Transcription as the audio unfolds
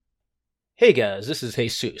Hey guys, this is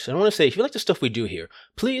Jesus, and I want to say, if you like the stuff we do here,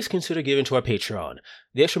 please consider giving to our Patreon.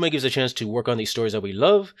 The extra money gives us a chance to work on these stories that we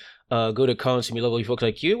love, go to cons to meet lovely folks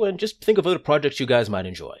like you, and just think of other projects you guys might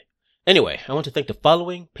enjoy. Anyway, I want to thank the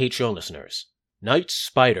following Patreon listeners. Night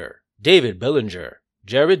Spider, David Bellinger,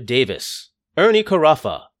 Jared Davis, Ernie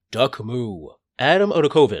Carafa, Duck Moo, Adam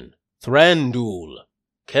Odakoven, Thranduil,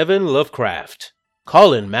 Kevin Lovecraft,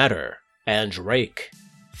 Colin Matter, and Drake.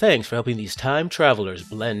 Thanks for helping these time travelers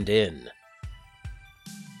blend in.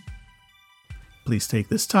 Please take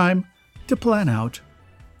this time to plan out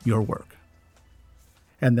your work.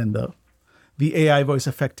 And then the AI voice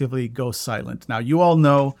effectively goes silent. Now, you all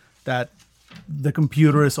know that the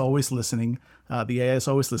computer is always listening. The AI is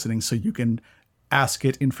always listening, so you can ask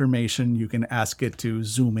it information. You can ask it to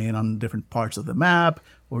zoom in on different parts of the map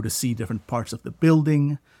or to see different parts of the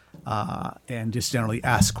building and just generally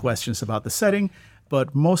ask questions about the setting.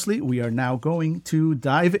 But mostly, we are now going to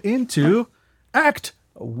dive into Act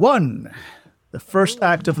 1. The first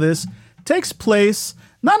act of this takes place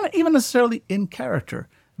not even necessarily in character.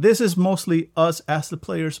 This is mostly us as the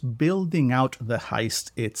players building out the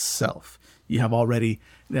heist itself. You have already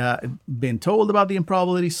been told about the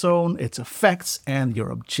improbability zone, its effects, and your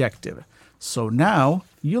objective. So now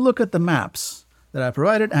you look at the maps that I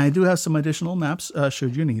provided, and I do have some additional maps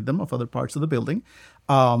should you need them of other parts of the building,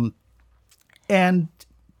 and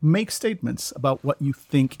make statements about what you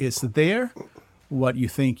think is there, what you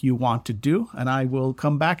think you want to do, and I will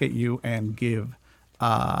come back at you and give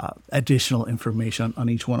additional information on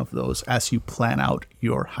each one of those as you plan out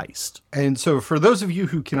your heist. And so for those of you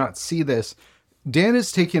who cannot see this, Dan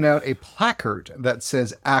has taken out a placard that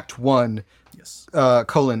says Act 1, Yes.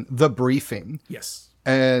 The briefing. Yes.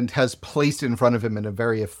 And has placed it in front of him in a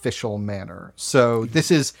very official manner. So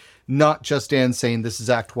this is not just Dan saying this is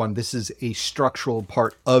Act 1. This is a structural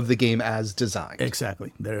part of the game as designed.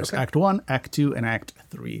 Exactly. There's Act 1, Act 2, and Act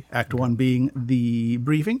 3. Act 1 being the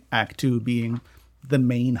briefing, Act 2 being the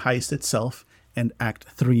main heist itself, and Act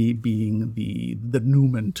 3 being the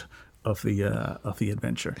denouement of the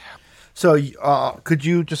adventure. So, could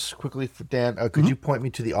you just quickly, Dan, could you point me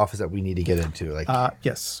to the office that we need to get into?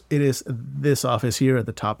 Yes, it is this office here at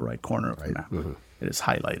the top right corner of the map. Mm-hmm. It is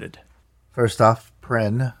highlighted. First off,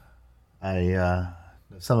 Pren,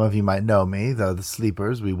 some of you might know me, though the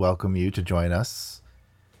sleepers. We welcome you to join us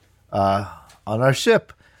on our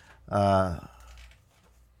ship.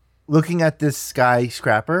 Looking at this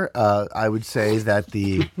skyscraper, I would say that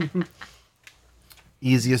the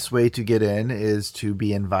easiest way to get in is to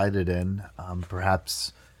be invited in.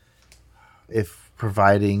 Perhaps if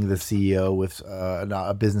providing the CEO with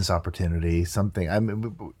a business opportunity, something.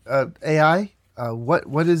 AI.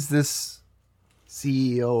 What is this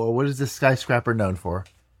CEO or what is this skyscraper known for?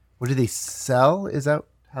 What do they sell? Is that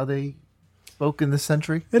how they spoke in this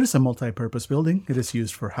century? It is a multi-purpose building. It is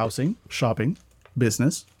used for housing, shopping,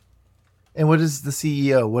 business. And what is the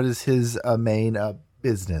CEO? What is his main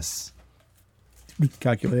business?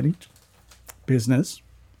 Calculating. Business.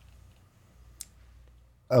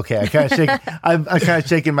 Okay, I kind of shake. I'm kind of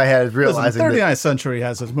shaking my head, realizing the 39th century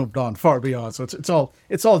has moved on far beyond, so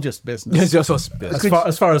it's all just business.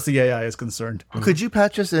 As far as the AI is concerned. Could you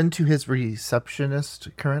patch us into his receptionist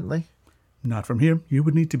currently? Not from here. You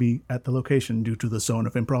would need to be at the location due to the zone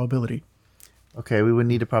of improbability. Okay, we would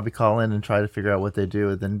need to probably call in and try to figure out what they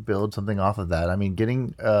do, and then build something off of that. I mean,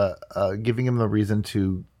 giving him a reason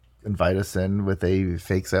to invite us in with a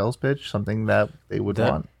fake sales pitch, something that they would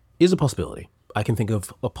want, is a possibility. I can think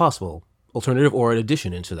of a possible alternative or an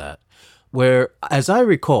addition into that, where, as I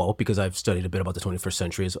recall, because I've studied a bit about the 21st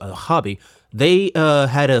century as a hobby, they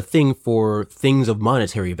had a thing for things of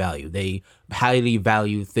monetary value. They highly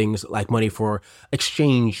value things like money for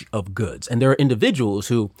exchange of goods. And there are individuals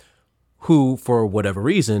who, for whatever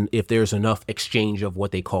reason, if there's enough exchange of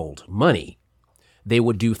what they called money, they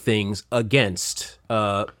would do things against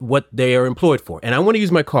what they are employed for. And I want to use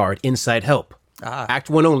my card, Inside Help. Act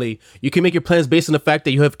 1 only. You can make your plans based on the fact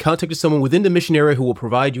that you have contacted someone within the mission area who will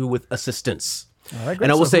provide you with assistance.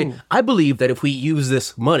 And I will say, I believe that if we use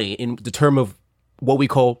this money in the term of what we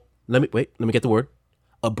call, let me get the word,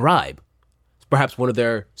 a bribe, perhaps one of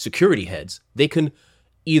their security heads, they can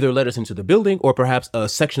either let us into the building or perhaps a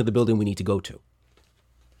section of the building we need to go to.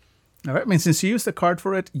 All right. I mean, since you use the card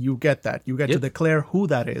for it, you get that. You get to declare who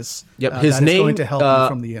that is. Yep. His that name is going to help you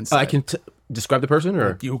from the inside. I can describe the person,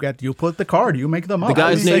 or you put the card. You make them up. The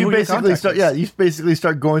guy's name. You basically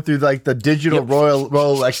start going through like the digital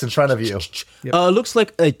Rolex in front of you. Yep. Looks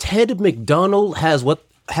like a Ted McDonald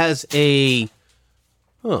has a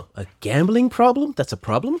gambling problem. That's a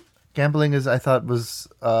problem. Gambling is, I thought, was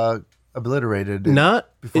obliterated Not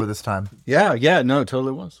before this time. Yeah, no, it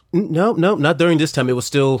totally was. No, not during this time. It was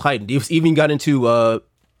still heightened. It was even got into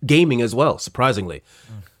gaming as well, surprisingly.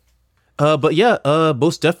 But yeah,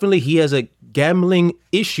 most definitely he has a gambling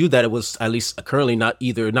issue that it was at least currently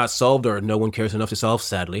not solved or no one cares enough to solve,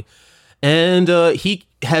 sadly. And he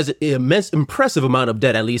has an impressive amount of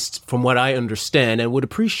debt, at least from what I understand, and would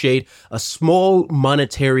appreciate a small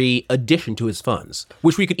monetary addition to his funds,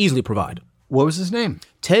 which we could easily provide. What was his name?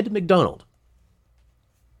 Ted McDonald.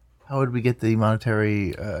 How would we get the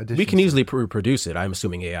monetary addition? We can easily reproduce it, I'm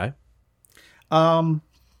assuming AI.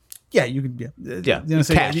 Yeah, you can. Yeah, you know,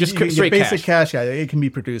 so cash, just you get straight basic cash. cash. Yeah, it can be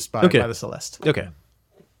produced by the Celeste. Okay.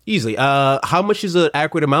 Easily. How much is an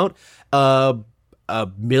accurate amount? A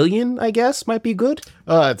million, I guess, might be good.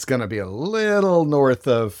 It's going to be a little north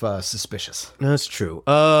of suspicious. That's true.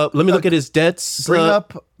 Let me look at his debts. Bring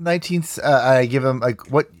up 19th. I give him like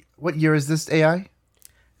what year is this AI?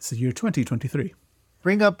 It's the year 2023.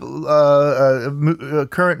 Bring up a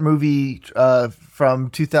current movie from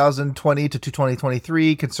 2020 to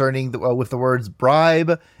 2023 concerning with the words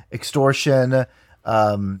bribe, extortion,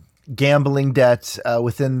 gambling debt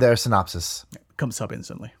within their synopsis. Comes up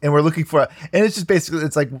instantly. And we're looking for, and it's just basically,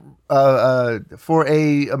 it's like for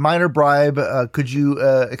a minor bribe, could you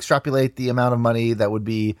extrapolate the amount of money that would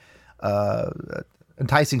be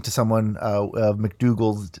enticing to someone of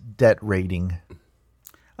McDougal's debt rating?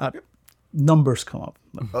 Numbers come up.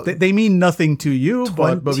 They mean nothing to you,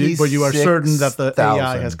 but you are certain that the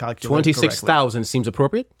AI has calculated 26,000 seems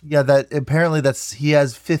appropriate. Yeah, that apparently he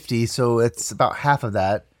has 50, so it's about half of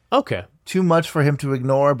that. Okay. Too much for him to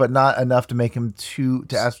ignore, but not enough to make him to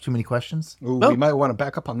ask too many questions. Ooh, we might want to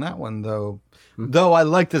back up on that one, though. Though I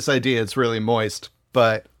like this idea, it's really moist,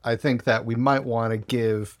 but I think that we might want to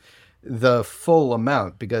give the full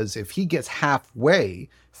amount, because if he gets halfway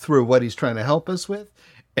through what he's trying to help us with,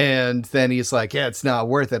 and then he's like, yeah, it's not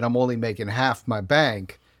worth it, I'm only making half my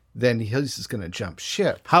bank, then he's just going to jump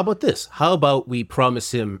ship. How about this? How about we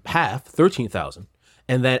promise him half, 13,000,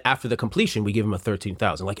 and then after the completion, we give him a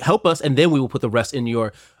 13,000. Like, help us, and then we will put the rest in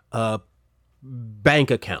your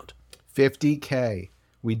bank account. 50K.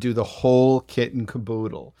 We do the whole kit and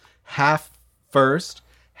caboodle. Half first,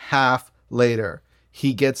 half later.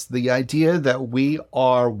 He gets the idea that we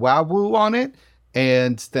are wah-woo on it,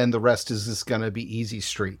 and then the rest is just going to be easy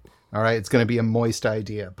street. All right, it's going to be a moist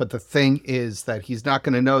idea. But the thing is that he's not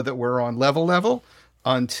going to know that we're on level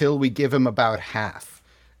until we give him about half.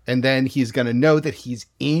 And then he's going to know that he's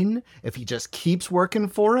in. If he just keeps working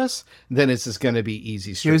for us, then it's just going to be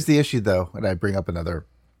easy street. Here's the issue, though, and I bring up another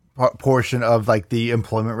portion of like the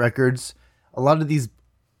employment records. A lot of these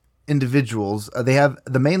individuals, they have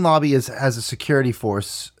the main lobby has a security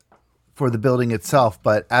force for the building itself,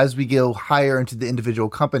 but as we go higher into the individual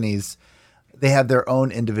companies, they have their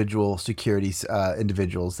own individual security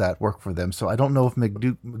individuals that work for them. So I don't know if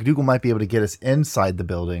McDougal might be able to get us inside the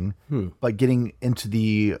building, but getting into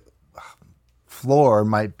the floor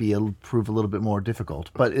might prove a little bit more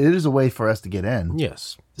difficult. But it is a way for us to get in.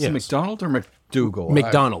 Yes. Is it McDonald or McDougal?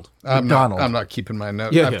 McDonald. I'm McDonald. not keeping my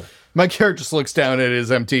notes. Yeah. My character just looks down at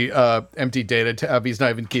his empty data tab. He's not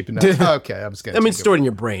even keeping notes. Okay, I'm just going to it's stored in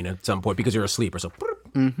your brain at some point because you're asleep or so.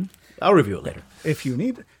 I'll review it later. If you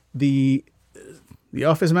need the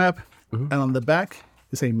office map, and on the back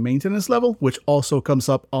is a maintenance level, which also comes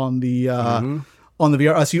up on the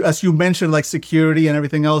VR. As you mentioned, like security and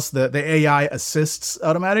everything else, the AI assists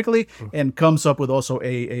automatically and comes up with also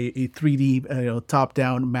a 3D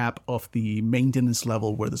top-down map of the maintenance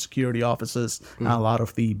level where the security offices and a lot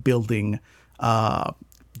of the building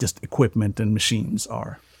just equipment and machines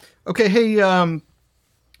are. Okay, hey,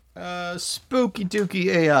 spooky dooky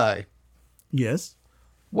AI. Yes.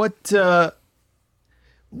 What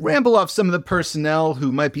ramble off some of the personnel who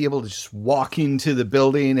might be able to just walk into the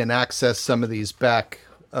building and access some of these back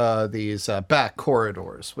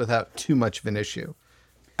corridors without too much of an issue.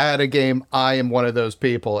 At a game, I am one of those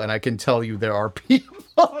people, and I can tell you there are people.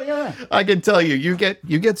 Oh yeah, I can tell you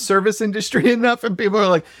get service industry enough, and people are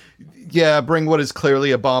like, yeah, bring what is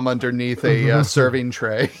clearly a bomb underneath a serving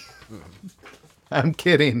tray. I'm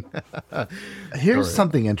kidding. Here's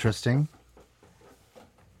something interesting.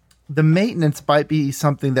 The maintenance might be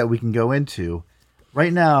something that we can go into.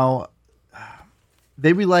 Right now,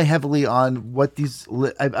 they rely heavily on what these...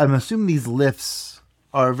 I'm assuming these lifts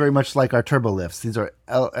are very much like our turbo lifts. These are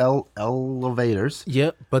elevators.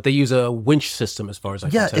 Yeah, but they use a winch system as far as I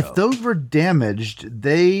can tell. Yeah, if those were damaged,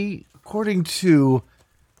 according to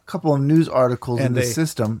a couple of news articles in the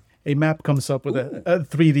system... a map comes up with a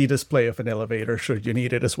 3D display of an elevator should you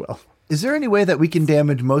need it as well. Is there any way that we can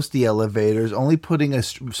damage most of the elevators, only putting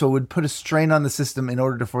so it would put a strain on the system in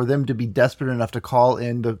order for them to be desperate enough to call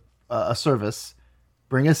in a service,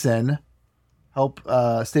 bring us in, help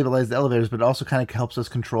stabilize the elevators, but it also kind of helps us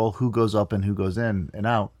control who goes up and who goes in and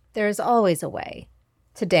out? There's always a way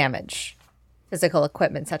to damage physical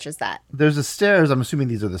equipment such as that. There's the stairs. I'm assuming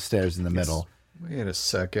these are the stairs in the middle. Wait a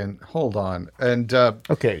second. Hold on. And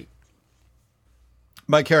Okay.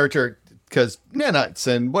 my character, because nanites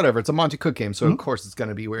and whatever, it's a Monty Cook game, so of course it's going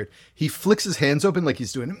to be weird. He flicks his hands open like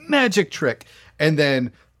he's doing a magic trick, and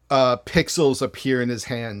then pixels appear in his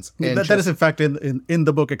hands. And That is in fact in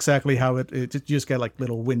the book exactly how you just get like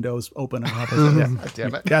little windows open and happen. Yeah.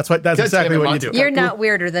 Damn it. That's God exactly damn it, what Monty. you do. You're not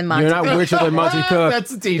weirder than Monty. You're not richer than Monty Cook.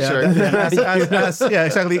 That's a t-shirt. Yeah,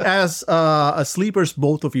 exactly. As sleepers,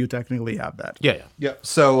 both of you technically have that. Yeah. Yeah.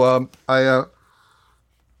 So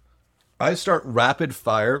I start rapid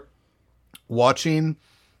fire watching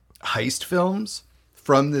heist films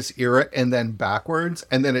from this era and then backwards,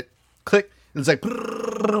 and then it click. And it's like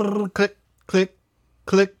click, click,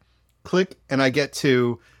 click, click, and I get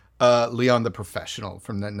to Leon the Professional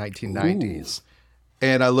from the 1990s,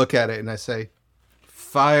 and I look at it and I say,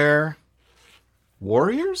 "Fire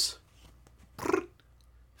warriors,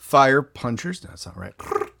 fire punchers." No, that's not right.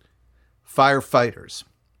 Firefighters.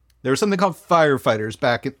 There was something called firefighters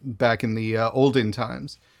back in the olden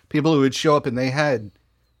times. People who would show up and they had,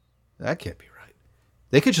 that can't be right.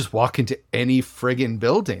 They could just walk into any friggin'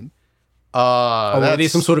 building. Are they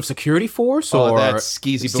some sort of security force or that's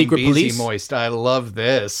skeezy secret boom police? moist. I love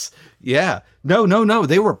this. Yeah. No.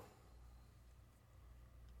 They were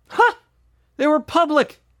they were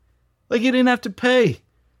public. Like you didn't have to pay.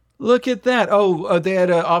 Look at that. They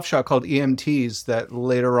had an offshot called EMTs that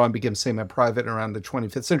later on became semi-private around the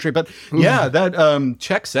 25th century. But yeah, that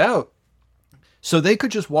checks out. So they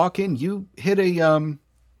could just walk in. You hit a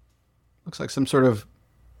looks like some sort of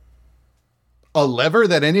a lever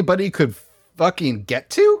that anybody could fucking get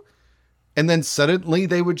to, and then suddenly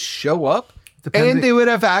they would show up and they would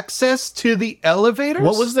have access to the elevators.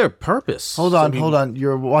 What was their purpose? Hold on.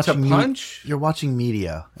 You're watching punch? You're watching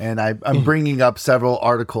media, and I'm bringing up several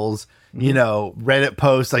articles. You know, Reddit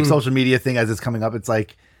posts, like social media thing as it's coming up. It's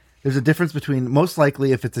like there's a difference between most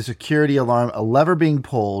likely if it's a security alarm, a lever being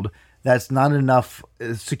pulled. That's not enough.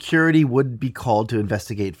 Security would be called to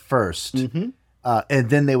investigate first. And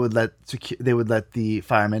then they would let the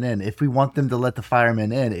firemen in. If we want them to let the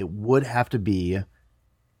firemen in, it would have to be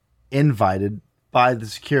invited by the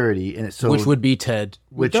security, and which would be Ted,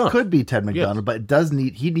 which McDonough. could be Ted McDonough, Yes. but it does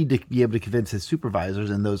he'd need to be able to convince his supervisors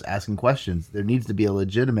and those asking questions. There needs to be a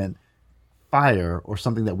legitimate fire or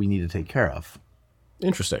something that we need to take care of,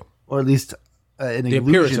 Interesting. or at least an The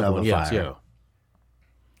appearance illusion of of one, a yes, fire. yeah.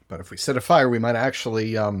 But if we set a fire, we might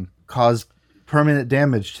actually Cause permanent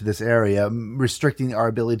damage to this area, restricting our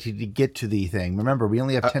ability to get to the thing. Remember, we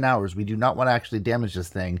only have 10 hours. We do not want to actually damage this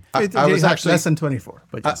thing. I It was has actually less than 24.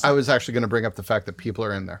 But yes. I was actually going to bring up the fact that people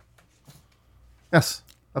are in there. Yes,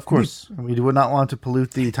 of course. We would not want to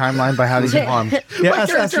pollute the timeline by having them harmed. Yeah, My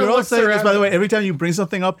as character you're all looks saying this, around. by the way, every time you bring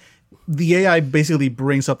something up, the AI basically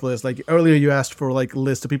brings up lists. Like earlier, you asked for like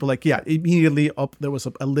list of people. Like immediately up there was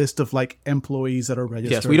a list of like employees that are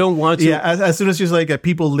registered. Yes, we don't want to. Yeah, as soon as you like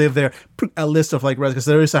people live there, a list of like because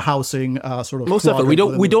there is a housing sort of. Most definitely, we quadrant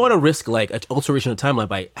don't within want to risk like an alteration of timeline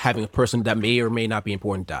by having a person that may or may not be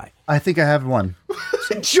important die. I think I have one.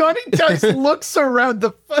 Johnny just looks around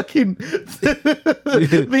the fucking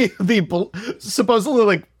the supposedly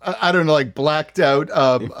like I don't know, like blacked out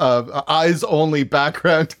eyes only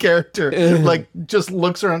background character like just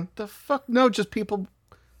looks around. The fuck no, just people.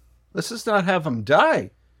 Let's just not have them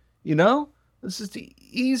die. You know, this is the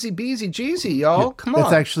easy beasy jeezy, y'all. Come on.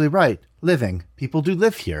 That's actually right. Living. People do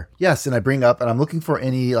live here. Yes, and I bring up, and I'm looking for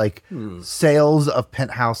any like sales of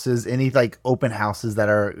penthouses, any like open houses that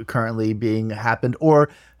are currently being happened, or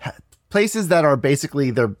places that are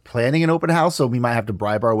basically they're planning an open house, so we might have to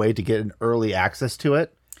bribe our way to get an early access to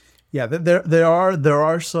it. Yeah, there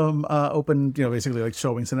are some open, basically like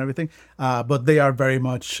showings and everything, but they are very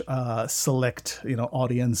much select,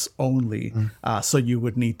 audience only. So you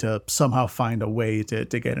would need to somehow find a way to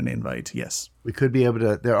get an invite. Yes, We could be able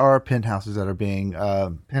to. There are penthouses that are being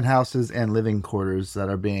penthouses and living quarters that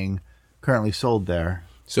are being currently sold there.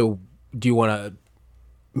 So, do you want to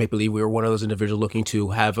make believe we were one of those individuals looking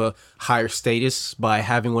to have a higher status by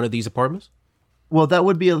having one of these apartments? Well, that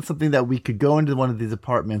would be something that we could go into one of these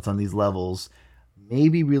apartments on these levels,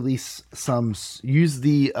 maybe release use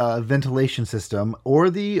the ventilation system or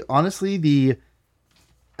the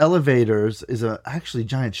elevators is a actually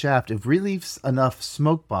giant shaft. If we leave enough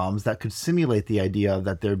smoke bombs that could simulate the idea of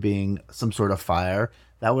that there being some sort of fire,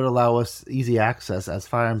 that would allow us easy access as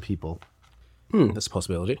firemen people. That's a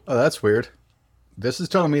possibility. Oh, that's weird. This is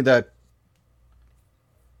telling me that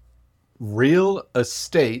real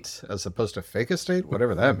estate, as opposed to fake estate,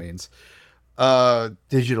 whatever that means.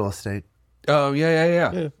 Digital estate. Oh,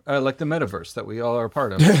 yeah. Like the metaverse that we all are a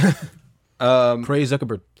part of. Praise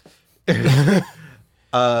Zuckerberg.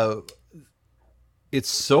 It's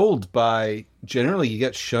sold by, generally you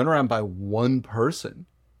get shown around by one person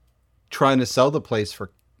trying to sell the place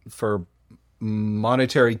for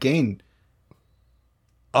monetary gain.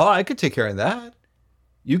 Oh, I could take care of that.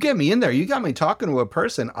 You get me in there. You got me talking to a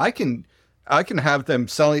person. I can have them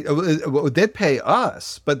selling. They'd pay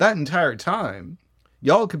us, but that entire time,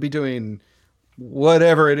 y'all could be doing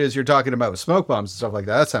whatever it is you're talking about with smoke bombs and stuff like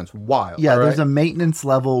that. That sounds wild. Yeah, right? there's a maintenance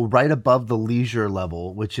level right above the leisure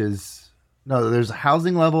level, which is there's a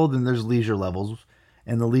housing level, then there's leisure levels.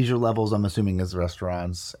 And the leisure levels, I'm assuming, is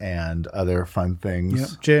restaurants and other fun things. Yeah,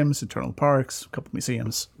 gyms, internal parks, a couple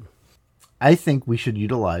museums. I think we should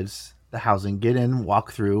utilize the housing, get in,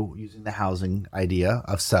 walk through using the housing idea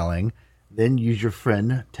of selling, then use your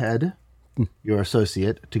friend, Ted, your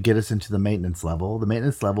associate, to get us into the maintenance level. The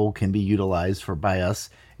maintenance level can be utilized by us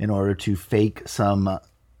in order to fake some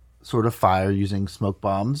sort of fire using smoke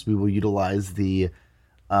bombs. We will utilize the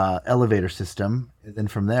elevator system. And then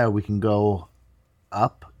from there, we can go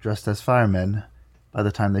up dressed as firemen by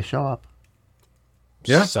the time they show up.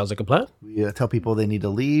 Yeah. Sounds like a plan. We tell people they need to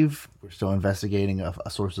leave. We're still investigating a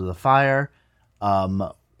source of the fire.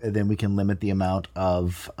 And then we can limit the amount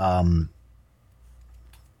of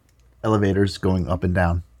elevators going up and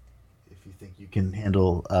down. If you think you can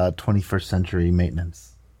handle 21st century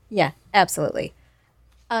maintenance. Yeah, absolutely.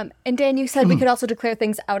 And Dan, you said we could also declare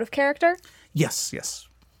things out of character. Yes.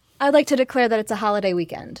 I'd like to declare that it's a holiday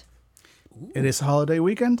weekend. It is a holiday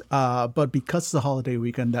weekend, but because it's a holiday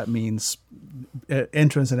weekend, that means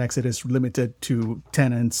entrance and exit is limited to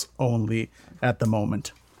tenants only at the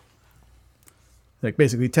moment. Like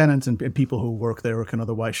basically tenants and people who work there can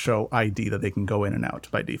otherwise show ID that they can go in and out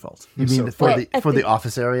by default. You mean for the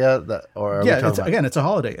office area? It's a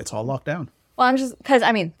holiday. It's all locked down. Well, I'm just because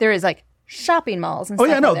there is like shopping malls and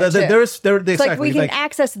stuff. Like we can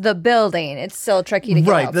access the building. It's still tricky to get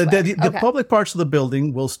right. elsewhere. The public parts of the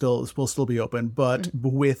building will still be open, but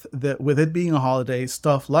with it being a holiday,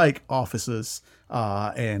 stuff like offices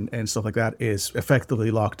and stuff like that is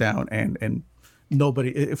effectively locked down, and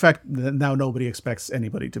nobody. In fact, now nobody expects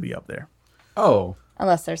anybody to be up there. Oh,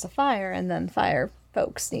 unless there's a fire, and then fire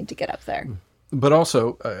folks need to get up there. But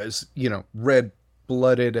also, as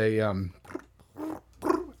red-blooded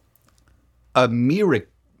Myrick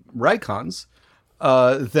Rycons,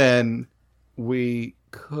 then we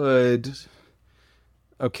could.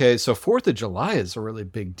 Okay, so 4th of July is a really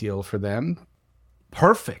big deal for them.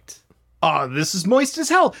 Perfect. Oh, this is moist as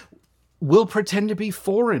hell. We'll pretend to be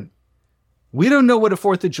foreign. We don't know what a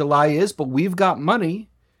 4th of July is, but we've got money.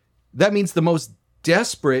 That means the most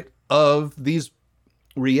desperate of these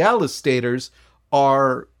real estaters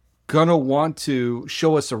are gonna want to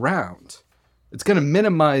show us around. It's going to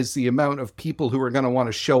minimize the amount of people who are going to want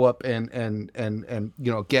to show up and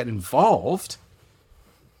get involved.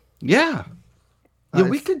 Yeah. Yeah,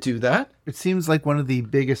 we could do that. It seems like one of the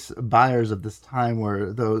biggest buyers of this time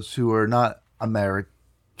were those who are not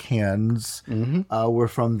Americans. Were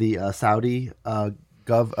from the Saudi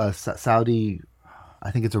Saudi,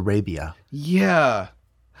 I think it's Arabia. Yeah.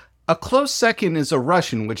 A close second is a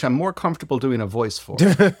Russian, which I'm more comfortable doing a voice for.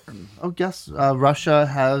 Oh, yes. Russia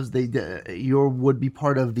has would be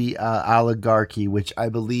part of the oligarchy, which I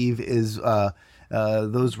believe is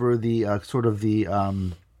those were the sort of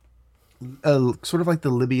like the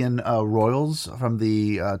Libyan royals from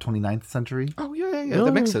the 29th century. Oh yeah.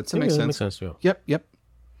 That makes sense. That makes sense. Yeah. Yep.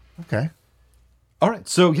 Okay. All right.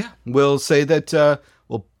 So yeah, we'll say that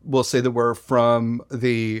we'll say that we're from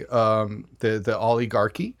the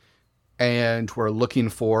oligarchy. And we're looking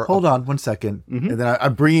for. Hold on 1 second, and then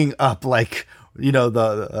I'm bringing up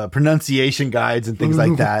the pronunciation guides and things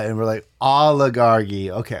like that, and we're like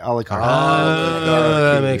oligarchy. Okay, oligarchy.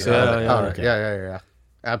 That makes sense. All right. Yeah.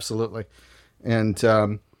 Absolutely. And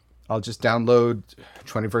I'll just download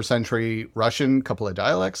 21st century Russian, couple of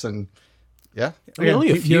dialects, and yeah.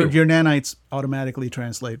 Only a few. Your nanites automatically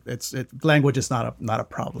translate. Language is not a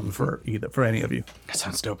problem for any of you. That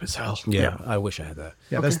sounds dope as hell. Yeah, I wish I had that.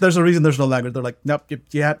 Yeah, there's a reason there's no language. They're like, nope,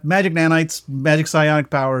 you have magic nanites, magic psionic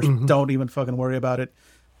powers. Don't even fucking worry about it.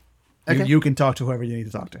 You can talk to whoever you need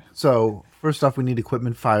to talk to. So first off, we need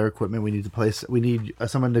equipment, fire equipment. We need to place. We need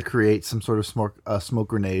someone to create some sort of smoke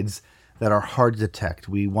grenades that are hard to detect.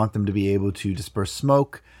 We want them to be able to disperse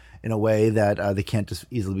smoke in a way that they can't just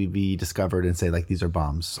easily be discovered and say like these are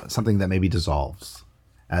bombs. Something that maybe dissolves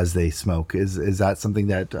as they smoke. Is that something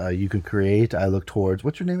that you could create? I look towards.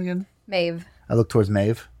 What's your name again? Maeve. I look towards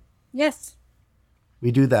Maeve. Yes.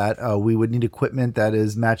 We do that. We would need equipment that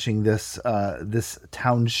is matching this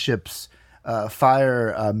township's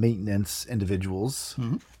fire maintenance individuals.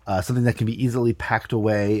 Something that can be easily packed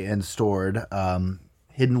away and stored,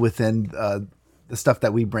 hidden within the stuff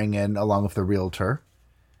that we bring in along with the realtor.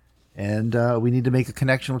 And we need to make a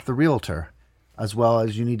connection with the realtor, as well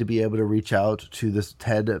as you need to be able to reach out to this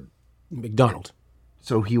Ted McDonald.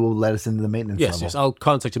 so he will let us into the maintenance Yes, level. yes. I'll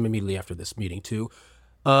contact him immediately after this meeting to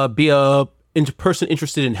be a person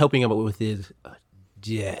interested in helping him out with his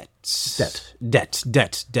debts.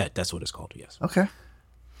 Debt. That's what it's called. Yes. Okay.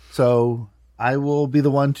 So I will be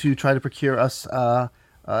the one to try to procure us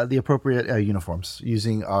the appropriate uniforms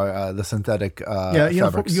using our the synthetic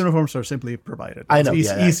fabrics. Uniforms are simply provided. I know, It's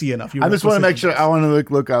yeah. easy enough. I just want to make sure. I want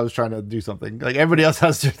to look. I was trying to do something. Like everybody else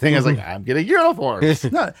has their thing. I was like, I'm getting uniforms.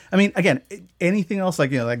 No, I mean, again, anything else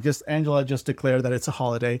like just Angela just declared that it's a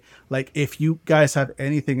holiday. Like if you guys have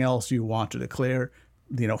anything else you want to declare,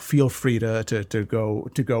 feel free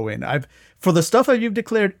to go in. For the stuff that you've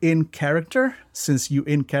declared in character, since you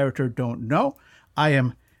in character don't know, I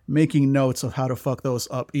am making notes of how to fuck those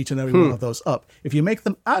up, each and every one of those up. If you make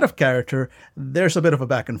them out of character, there's a bit of a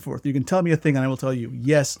back and forth. You can tell me a thing and I will tell you,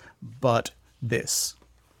 yes, but this.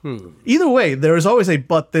 Either way, there is always a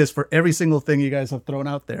but this for every single thing you guys have thrown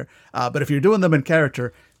out there. But if you're doing them in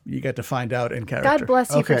character, you get to find out in character. God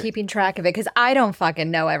bless you for Okay. keeping track of it, because I don't fucking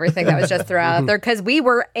know everything that was just thrown out there. Because we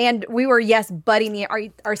were butting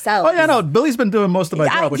ourselves. Oh, yeah, no, Billy's been doing most of my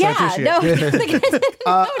job, which I appreciate.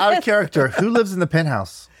 Out of character. Who lives in the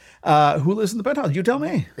penthouse? Who lives in the penthouse? You tell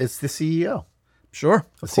me. It's the CEO. Sure.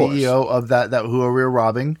 The CEO of that who we're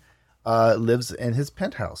robbing lives in his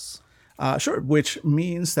penthouse. Sure, which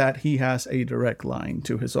means that he has a direct line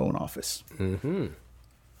to his own office.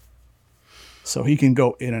 So he can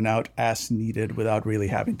go in and out as needed without really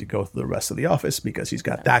having to go through the rest of the office because he's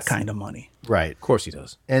got that kind of money. Right. Of course he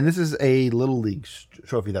does. And this is a little league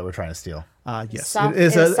trophy that we're trying to steal. Yes, It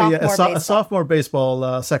is is a sophomore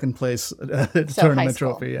baseball second place tournament high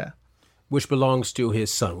school. trophy. Yeah, Which belongs to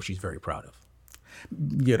his son, which he's very proud of.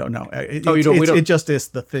 you don't know. We don't- It just is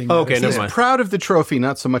the thing. Okay, that never is- mind. Proud of the trophy,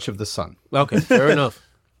 not so much of the son. Okay, fair enough.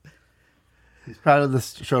 He's proud of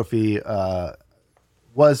this trophy.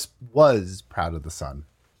 Was proud of the son.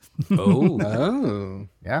 Oh, Oh.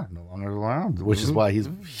 Yeah, no longer around, which is why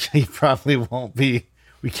he probably won't be.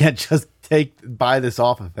 We can't just buy this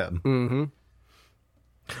off of him.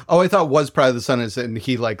 Oh, I thought was proud of the son is and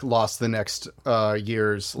he lost the next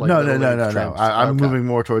year's No. trends. I'm Okay. moving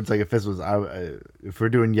more towards if this was if we're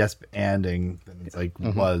doing yes anding, then it's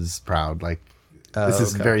was proud. Like this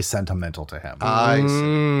is okay. very sentimental to him. I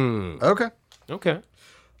see. Okay. okay.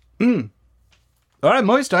 All right,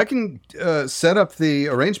 Moist, I can set up the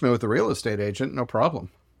arrangement with the real estate agent. No problem.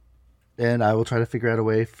 And I will try to figure out a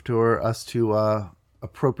way for us to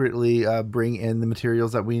appropriately bring in the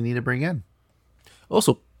materials that we need to bring in.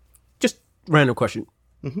 Also, just random question.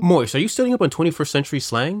 Moist, are you studying up on 21st century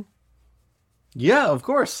slang? Yeah, of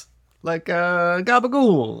course. Like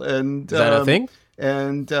gabagool and Is that a thing?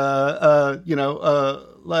 And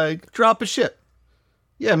like drop a ship.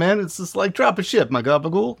 Yeah, man, it's just like drop a ship, my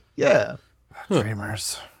gabagool. Yeah.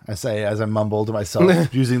 Dreamers, I say as I mumble to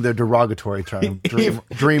myself, using the derogatory term.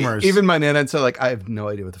 Dreamers. Even my nana said, I have no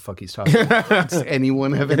idea what the fuck he's talking about. Does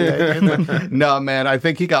anyone have any idea? No, man, I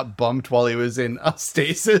think he got bumped while he was in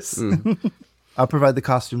stasis. I'll provide the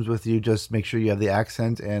costumes with you. Just make sure you have the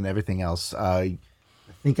accent and everything else. I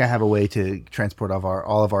think I have a way to transport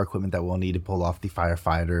all of our equipment that we'll need to pull off the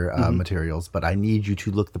firefighter materials, but I need you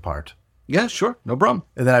to look the part. Yeah, sure. No problem.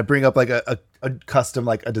 And then I bring up a custom,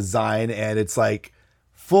 a design, and it's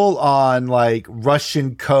full on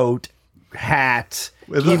Russian coat, hat,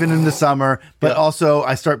 even in the summer. But also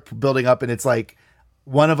I start building up, and it's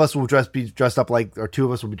one of us will be dressed up or two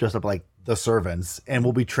of us will be dressed up like the servants, and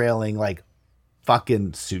we'll be trailing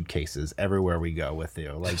fucking suitcases everywhere we go with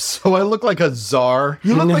you. So I look like a czar.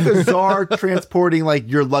 You look like a czar transporting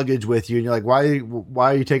your luggage with you, and you're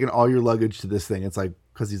why are you taking all your luggage to this thing? It's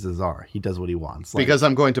because he's a czar. He does what he wants. Because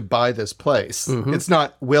I'm going to buy this place. It's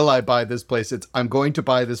not, will I buy this place? It's, I'm going to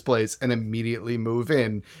buy this place and immediately move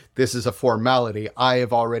in. This is a formality. I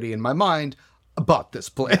have already in my mind bought this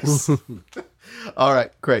place. All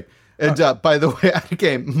right, great. And by the way, out of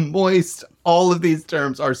game, Moist, all of these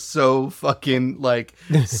terms are so fucking like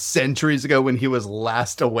centuries ago when he was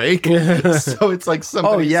last awake. So it's like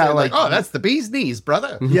somebody saying, like, oh, that's the bee's knees,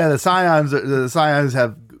 brother. Yeah, the Scions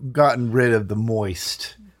have gotten rid of the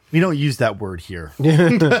moist. We don't use that word here.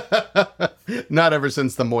 Not ever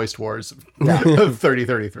since the Moist Wars of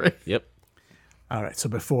 3033. Yep. All right. So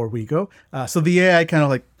before we go, so the AI kind of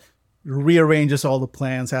like rearranges all the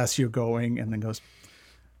plans as you're going and then goes,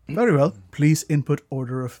 very well, please input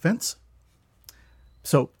order of events.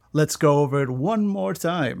 So let's go over it one more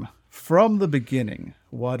time from the beginning.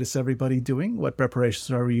 What is everybody doing? What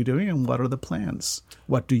preparations are you doing? And what are the plans?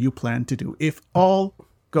 What do you plan to do? If all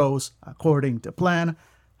goes according to plan,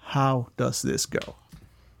 how does this go?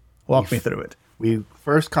 Walk me through it. We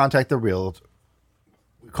first contact the realtor,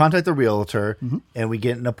 and we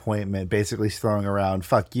get an appointment, basically throwing around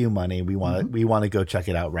 "fuck you" money. We want to go check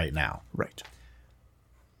it out right now. Right.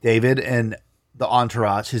 David and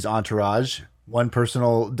his entourage, one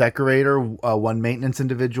personal decorator, one maintenance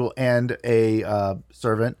individual, and a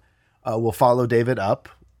servant will follow David up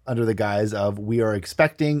under the guise of, we are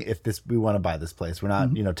expecting we want to buy this place. We're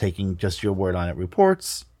not, taking just your word on it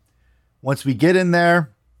reports. Once we get in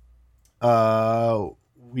there,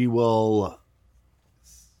 we will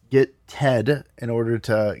get Ted in order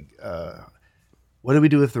to, what do we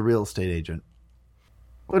do with the real estate agent?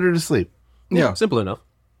 Put her to sleep. Yeah. Simple enough.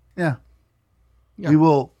 Yeah. We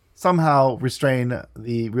will somehow restrain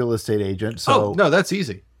the real estate agent. So no, that's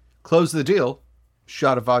easy. Close the deal.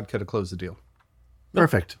 Shot of vodka to close the deal.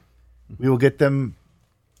 Perfect. We will get them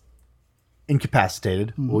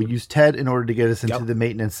incapacitated. We'll use Ted in order to get us into the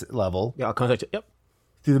maintenance level. Yeah, I'll contact you. Yep.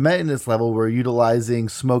 Through the maintenance level, we're utilizing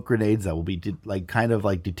smoke grenades that will be kind of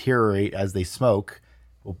deteriorate as they smoke.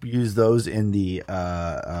 We'll use those in the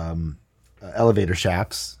elevator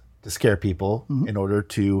shafts to scare people in order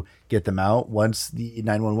to get them out. Once the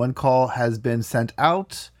 911 call has been sent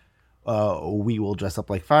out, we will dress up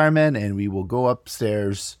like firemen and we will go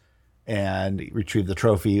upstairs and retrieve the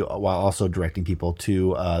trophy while also directing people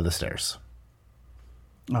to the stairs.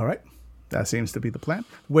 All right. That seems to be the plan.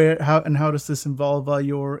 How does this involve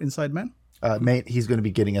your inside man? He's going to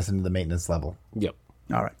be getting us into the maintenance level. Yep.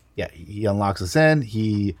 All right. Yeah, he unlocks us in.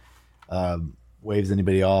 He waves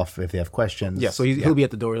anybody off if they have questions. Yeah, so he'll be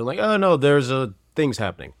at the door like, oh, no, there's things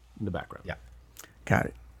happening in the background. Yeah. Got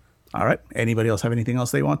it. All right. Anybody else have anything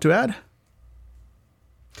else they want to add?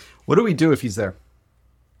 What do we do if he's there?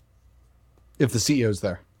 If the CEO's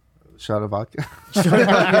there? Shot of vodka.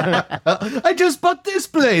 I just bought this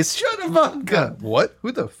place. Shot of vodka. What?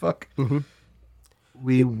 Who the fuck?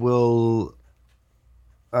 We will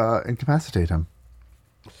incapacitate him.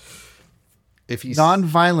 If he's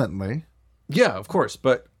non-violently. Yeah, of course.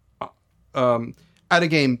 But at a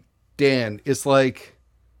game, Dan, it's like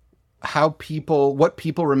what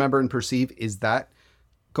people remember and perceive, is that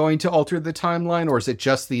going to alter the timeline, or is it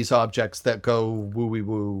just these objects that go wooey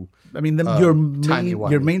woo? I mean, your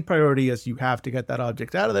main priority is you have to get that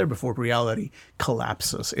object out of there before reality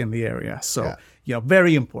collapses in the area. So,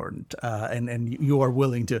 very important. And you are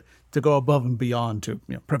willing to go above and beyond to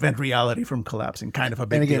prevent reality from collapsing. Kind of a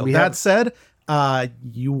big deal. That said,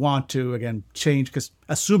 you want to, again, change, because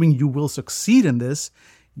assuming you will succeed in this,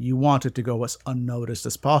 you want it to go as unnoticed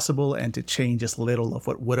as possible and to change as little of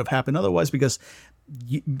what would have happened otherwise, because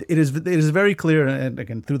it is very clear, and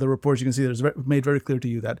again, through the reports you can see, it's made very clear to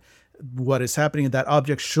you that what is happening, that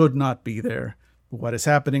object should not be there. What is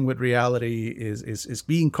happening with reality is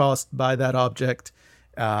being caused by that object,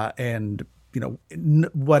 and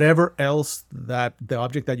whatever else that the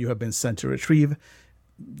object that you have been sent to retrieve,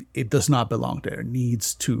 it does not belong there. It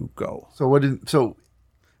needs to go.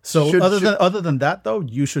 So other than that, though,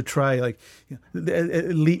 you should try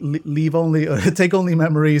leave only, take only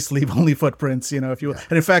memories, leave only footprints. If you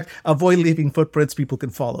and in fact avoid leaving footprints, people can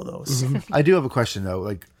follow those. I do have a question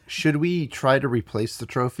though. Should we try to replace the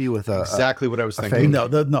trophy with exactly what I was thinking?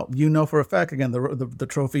 No. For a fact, again, the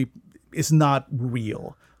trophy is not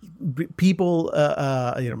real. People,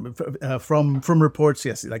 from reports,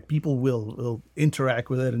 yes, people will interact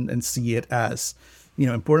with it and see it as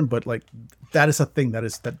important, but that is a thing that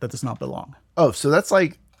does not belong. Oh, so that's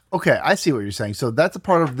okay, I see what you're saying. So that's a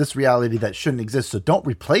part of this reality that shouldn't exist. So don't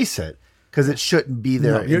replace it, because it shouldn't be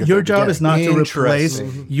there. No, your job is not to replace.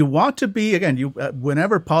 You want to be, again,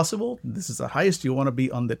 whenever possible, this is the highest, you want to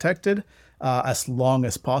be undetected as long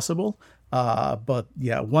as possible. But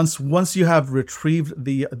yeah, once you have retrieved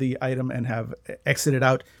the item and have exited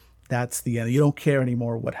out, that's the end. You don't care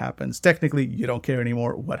anymore what happens. Technically, you don't care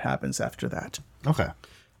anymore what happens after that.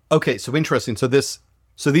 Okay, so interesting. So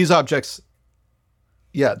these objects,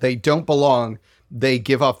 yeah, they don't belong, they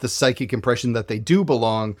give off the psychic impression that they do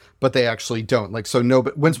belong, but they actually don't. Like, so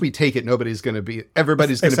once we take it, everybody's going to be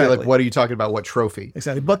Exactly. like, what are you talking about? What trophy?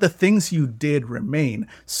 Exactly. But the things you did remain.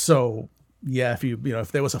 So yeah,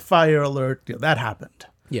 if there was a fire alert, that happened.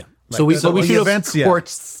 Yeah. Like, So we the should events, yeah. Or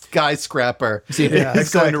skyscraper. Yeah, is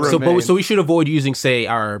going to exactly. remain. So we should avoid using, say,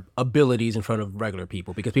 our abilities in front of regular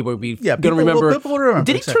people because people would be Yeah, going to people will remember. remember,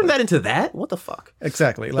 Did he exactly. turn that into that? What the fuck?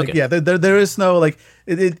 Exactly. Like, Okay. yeah, there is no, like,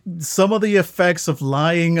 some of the effects of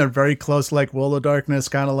lying are very close, like World of Darkness,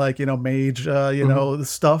 kind of like, mage,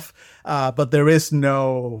 stuff. But there is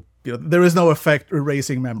no, there is no effect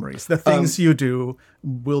erasing memories. The things you do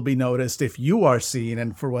will be noticed if you are seen,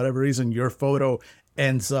 and for whatever reason, your photo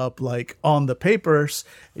ends up like on the papers.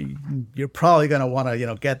 You're probably going to want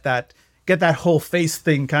to, get that whole face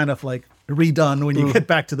thing kind of like redone when you get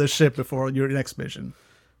back to the ship before your next mission.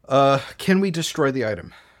 Can we destroy the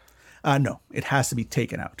item? No, it has to be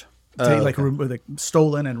taken out. Like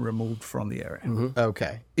stolen and removed from the area.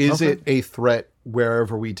 Okay. Is it a threat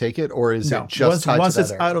wherever we take it, or is No, it just tied once to that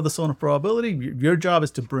it's area? out of the zone of probability, your job is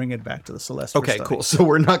to bring it back to the Celeste. for Okay, study. cool. So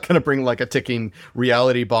we're not going to bring like a ticking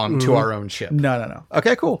reality bomb to our own ship. No.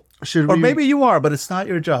 Okay, cool. Or maybe you are, but it's not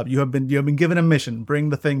your job. You have been given a mission. Bring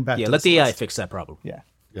the thing back. Yeah, to let the the AI Celeste. fix that problem. Yeah.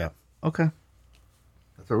 Yeah. Okay.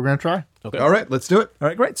 That's what we're gonna try. Okay. All right, let's do it. All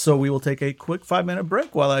right, great. So we will take a quick 5-minute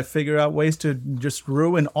break while I figure out ways to just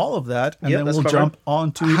ruin all of that, and Yeah, then that's we'll fine. jump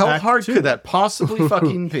on to How Act hard 2. could that possibly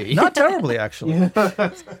fucking be? Not terribly, actually.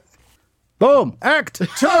 Boom! Act 2.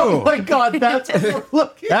 Oh my god, that's what we're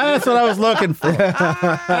looking That's what I was looking for.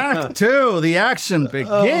 Act 2. The action begins.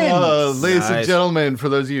 ladies and Nice. gentlemen, for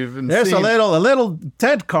those of you who've There's seen, a little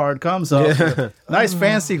TED card comes up. with nice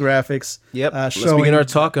fancy graphics. Yep. Let's showing begin our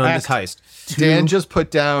talk on Act this heist. Dan just put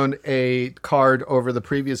down a card over the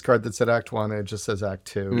previous card that said Act 1, and it just says Act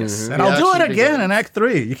 2. Yes. And I'll do it again in Act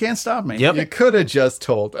 3. You can't stop me. Yep. You could have just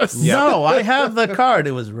told us. No, I have the card.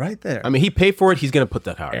 It was right there. I mean, he paid for it. He's going to put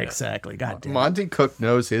that card. in. Exactly. God damn. Monty Cook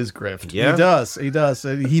knows his grift. Yeah. He does. He does.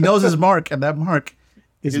 He knows his mark, and that mark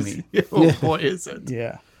is me. Oh boy, is it.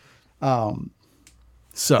 Yeah.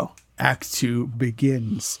 So Act 2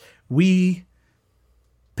 begins. We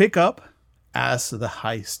pick up as the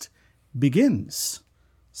heist begins.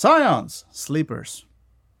 Scions, sleepers.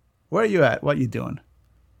 Where are you at? What you doing?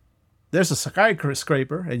 There's a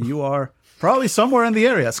skyscraper, and you are probably somewhere in the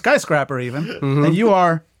area. Skyscraper, even. And you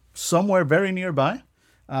are somewhere very nearby.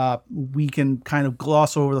 We can kind of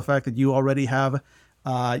gloss over the fact that you already have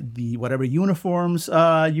the whatever uniforms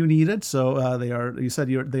you needed. So they are. You said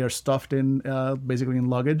they are stuffed in basically in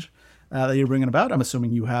luggage that you're bringing about. I'm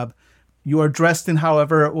assuming you are dressed in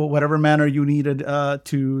whatever manner you needed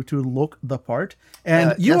to look the part.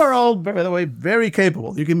 And you yes. are all, by the way, very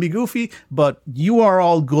capable. You can be goofy, but you are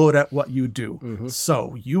all good at what you do.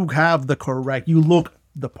 So you have you look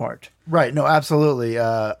the part. Right. No, absolutely.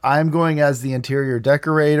 I'm going as the interior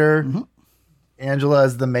decorator. Angela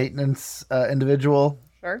as the maintenance individual.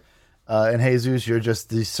 Sure. And Jesus, you're just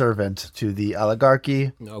the servant to the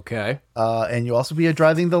oligarchy. Okay. And you also be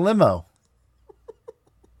driving the limo.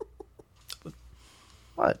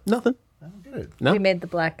 What? Nothing. Good. No. We made the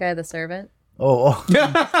black guy the servant. Oh.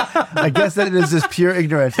 I guess that is just pure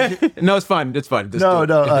ignorance. No, it's fine. It's fine. Just No,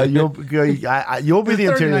 do it. you'll be the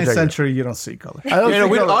interior 39th decorator. century, you don't see color. I don't Yeah, no,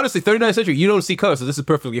 think I'll- honestly, 39th century, you don't see color, so this is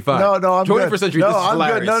perfectly fine. No, I'm 21st good. century, No, this is I'm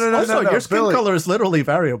good. hilarious. No, Also, your skin Billy. color is literally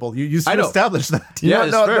variable. You I know. established that. Yeah,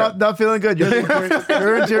 it's fair. not feeling good.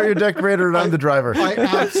 You're interior decorator and I'm the driver. I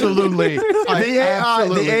absolutely.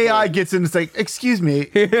 The AI gets in and say, excuse me,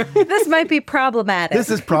 This might be problematic.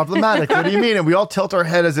 this is problematic. What do you mean? And we all tilt our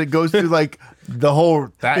head as it goes through like the whole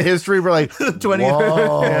history. We're like,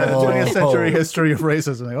 20th century history of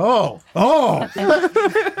racism. Like, oh,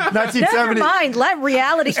 1970s. Never mind. Let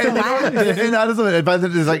reality come out. And honestly, by the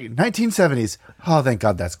it's like 1970s. Oh, thank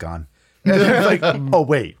God that's gone. And it's like, oh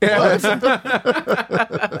wait, what?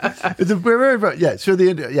 It's a very sure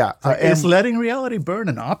is letting reality burn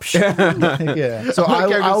an option? Yeah. so I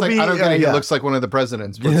I'll be don't get it. He yeah. looks like one of the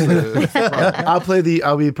presidents. What's the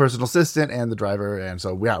I'll be personal assistant and the driver, and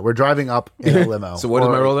so we're driving up in a limo. So what is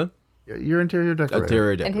my role then? You're interior decorator.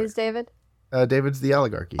 Interior And decorator. who's David? David's the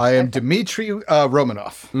oligarchy. I am Dmitry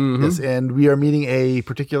Romanoff. Yes, and we are meeting a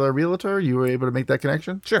particular realtor. You were able to make that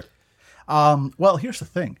connection? Sure. Well, here's the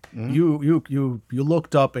thing. You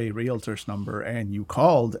looked up a realtor's number and you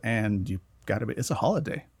called and you got it's a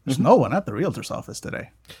holiday. There's no one at the realtor's office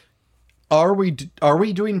today. Are we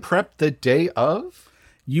doing prep the day of?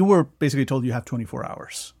 You were basically told you have 24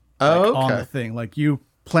 hours Oh, on okay. the thing. Like you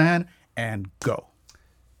plan and go.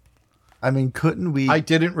 I mean, couldn't we? I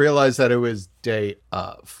didn't realize that it was day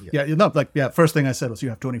of. Yeah, first thing I said was you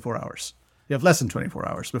have 24 hours. You have less than 24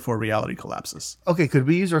 hours before reality collapses. Okay, could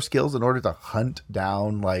we use our skills in order to hunt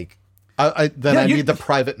down like? I Yeah, you- need the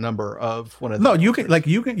private number of one of the No, you can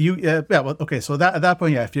yeah. Well, okay. So at that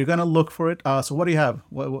point, yeah, if you're gonna look for it, so what do you have?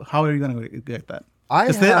 How are you gonna get that? I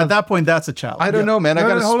 'Cause at that point, that's a challenge. I don't know, man. I No,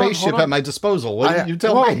 got no, a hold on, spaceship hold on. at my disposal. What you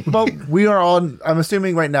tell me? Well, we are on. I'm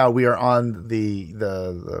assuming right now we are on the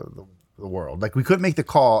world. Like we couldn't make the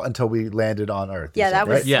call until we landed on Earth. you Yeah, said, that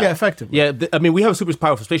was- right? Yeah, Yeah, effectively. Yeah, I mean, we have a super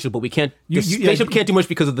powerful spaceship, but we can't. The You- spaceship can't do much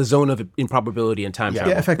because of the zone of improbability and time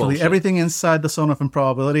travel. Yeah, effectively, bullshit. everything inside the zone of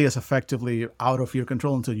improbability is effectively out of your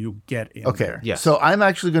control until you get in Okay. there. Yes. So I'm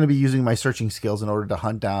actually going to be using my searching skills in order to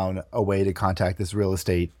hunt down a way to contact this real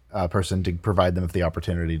estate person to provide them with the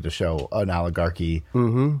opportunity to show an oligarchy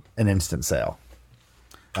an instant sale.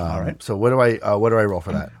 All right. So what do I roll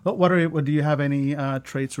for that? What do you have any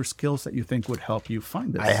traits or skills that you think would help you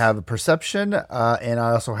find this? I have a perception, and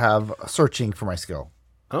I also have searching for my skill.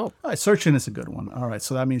 Oh, All right, searching is a good one. All right,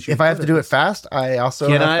 so that means If I have to do it fast, I also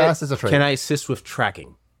can have I? fast as a trait. Can I assist with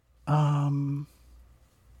tracking?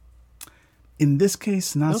 In this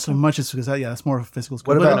case, not so much. It's because that's more of a physical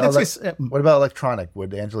skill. What But about in this case, what about electronic?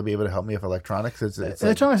 Would Angela be able to help me with electronics? It's like-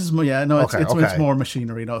 electronics is more, it's Okay. more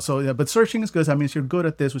machinery. No, so yeah, but searching is good. That means you're good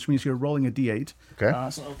at this, which means you're rolling a d8. Okay.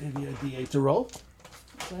 So I'll give you a d8 to roll.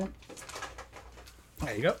 Okay.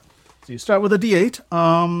 There you go. So you start with a d8.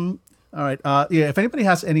 All right. Yeah. If anybody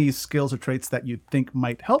has any skills or traits that you think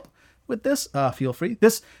might help with this, feel free.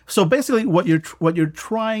 So basically, what you're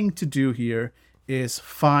trying to do here is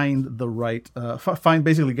find the right,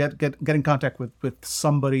 basically get in contact with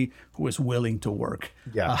somebody who is willing to work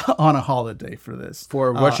on a holiday for this.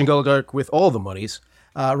 For Russian oligarch with all the monies.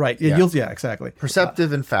 Right. Yeah, exactly.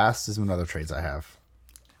 Perceptive and fast is another traits I have.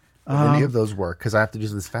 Would any of those work? Because I have to do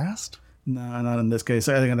this fast. No, not in this case.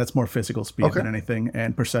 I think that's more physical speed than anything,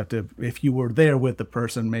 and perceptive. If you were there with the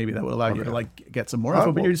person, maybe that would allow you to like get some more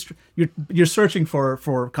info. But you're searching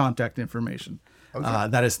for contact information.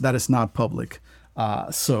 That is not public.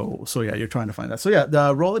 So yeah, you're trying to find that. So yeah,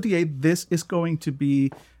 the roll a d8. This is going to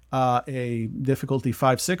be a difficulty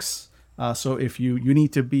 5-6. So if you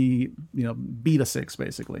need to beat a 6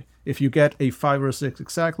 basically. If you get a 5 or a 6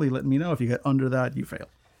 exactly, let me know. If you get under that, you fail.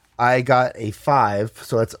 I got a 5,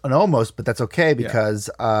 so it's an almost, but that's okay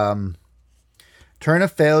because turn a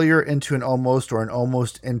failure into an almost or an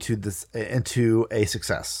almost into a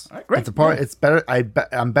success. All right, great. It's better.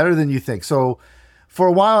 I'm better than you think. So for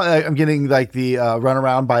a while, I'm getting like the run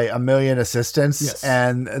around by a million assistants, Yes.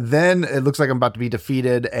 and then it looks like I'm about to be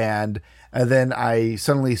defeated, and then I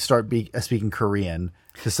suddenly start speaking Korean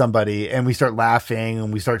to somebody, and we start laughing,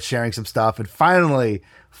 and we start sharing some stuff, and finally,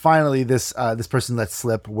 this person lets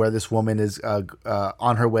slip where this woman is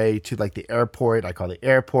on her way to like the airport. I call the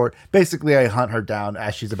airport. Basically, I hunt her down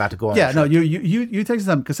as she's about to go on. Yeah, a no, trip. you take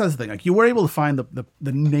some because that's the thing. Like you were able to find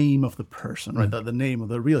the name of the person, right? The name of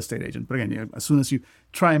the real estate agent. But again, as soon as you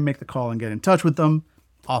try and make the call and get in touch with them,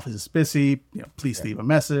 office is busy. Please leave a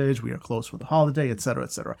message. We are closed for the holiday, etc.,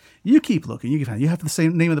 etc. You keep looking. You have the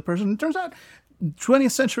same name of the person. It turns out, 20th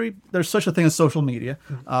century, there's such a thing as social media.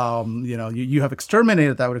 You have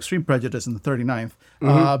exterminated that with extreme prejudice in the 39th.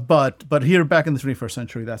 But here back in the 21st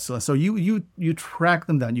century, that's so you track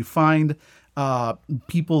them down. You find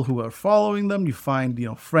people who are following them. You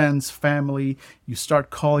find friends, family. You start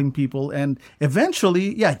calling people, and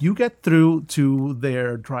eventually, you get through to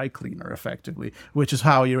their dry cleaner, effectively, which is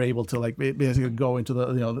how you're able to like basically go into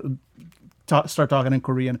the start talking in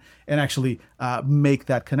Korean and actually make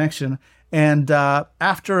that connection. And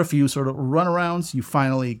after a few sort of runarounds, you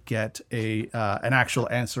finally get an actual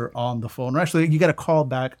answer on the phone. Or actually, you get a call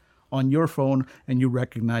back on your phone, and you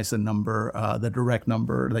recognize the number, the direct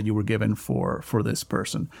number that you were given for this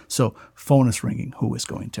person. So, phone is ringing. Who is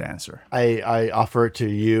going to answer? I offer it to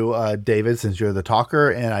you, David, since you're the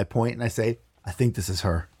talker, and I point and I say, I think this is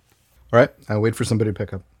her. All right. I wait for somebody to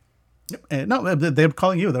pick up. No, they're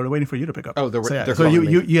calling you. They're waiting for you to pick up. Oh, they're so calling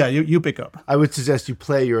you, me. you pick up. I would suggest you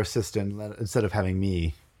play your assistant instead of having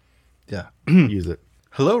me Yeah. use it.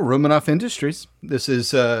 Hello, Romanoff Industries. This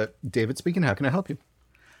is David speaking. How can I help you?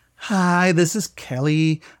 Hi, this is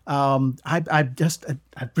Kelly. I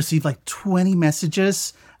received like 20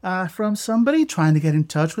 messages from somebody trying to get in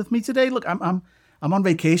touch with me today. Look, I'm on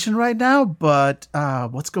vacation right now, but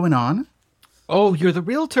what's going on? Oh, you're the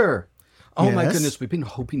realtor. Oh, my Yes. goodness. We've been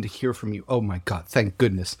hoping to hear from you. Oh, my God. Thank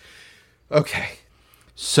goodness. Okay.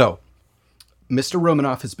 So, Mr.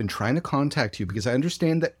 Romanoff has been trying to contact you because I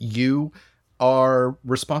understand that you are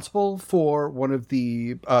responsible for one of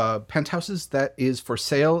the penthouses that is for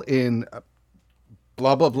sale in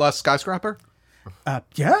blah, blah, blah skyscraper.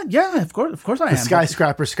 Yeah, of course I am.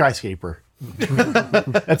 Skyscraper.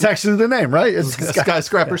 That's actually the name, right? It's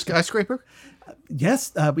Skyscraper.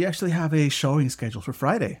 Yes, we actually have a showing scheduled for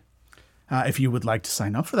Friday. If you would like to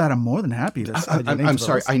sign up for that, I'm more than happy to add your name I'm to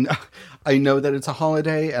the sorry. list. I know that it's a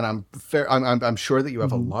holiday, and I'm sure that you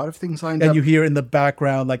have a lot of things lined And up. you hear in the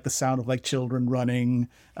background like the sound of like children running.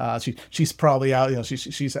 She's probably out.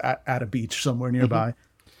 She's at a beach somewhere nearby.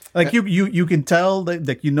 Like you can tell that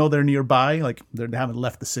they're nearby. Like they haven't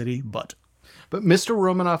left the city, but Mr.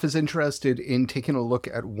 Romanoff is interested in taking a look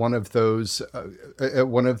at one of those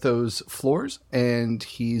floors, and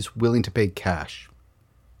he's willing to pay cash.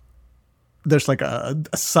 there's like a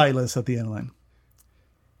silence at the end line.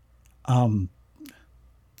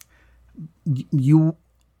 You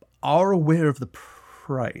are aware of the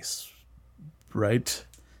price, right?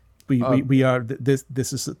 We are. This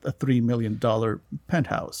is a $3 million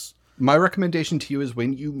penthouse. My recommendation to you is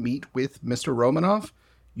when you meet with Mr. Romanoff,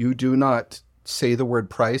 you do not say the word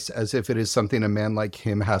price as if it is something a man like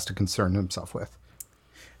him has to concern himself with.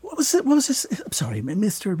 What was it? What was this? I'm sorry,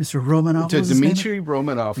 Mr. Romanoff. To what was his name? Dmitry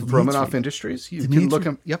Romanoff, Romanoff Industries. You can look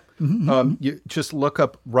him. Yep. Mm-hmm. You just look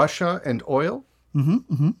up Russia and oil.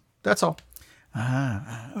 That's all. All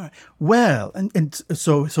right. Well, and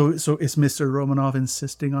so is Mr. Romanov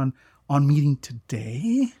insisting on meeting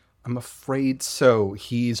today? I'm afraid so.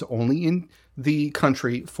 He's only in the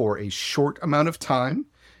country for a short amount of time,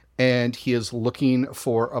 and he is looking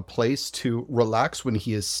for a place to relax when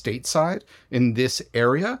he is stateside in this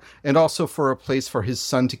area, and also for a place for his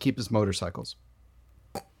son to keep his motorcycles.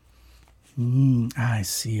 I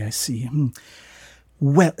see.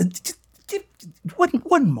 Well,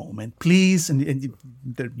 one moment, please, and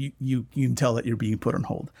you can tell that you're being put on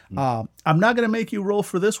hold. I'm not going to make you roll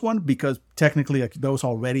for this one because technically, like, that was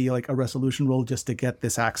already like a resolution roll just to get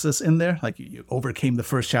this access in there. Like you overcame the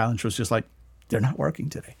first challenge, was just like they're not working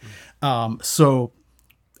today. So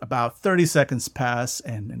about 30 seconds pass,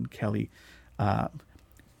 and Kelly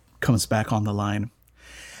comes back on the line.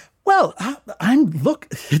 Well,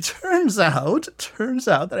 it turns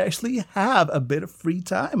out that I actually have a bit of free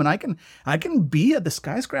time, and I can be at the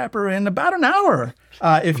skyscraper in about an hour,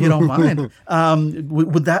 if you don't mind.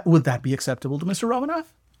 Would that be acceptable to Mr.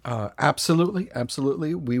 Romanoff? Absolutely.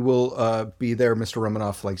 We will be there. Mr.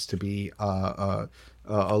 Romanoff likes to be a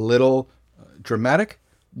little dramatic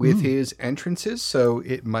with his entrances, so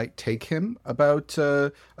it might take him about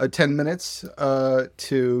 10 minutes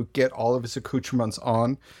to get all of his accoutrements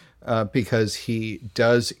on. Because he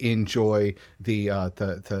does enjoy the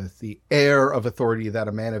air of authority that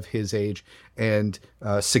a man of his age and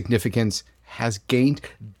significance has gained.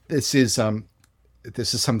 This is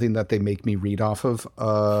something that they make me read off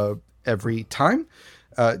of every time.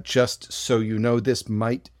 Just so you know, this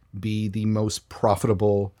might be the most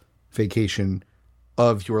profitable vacation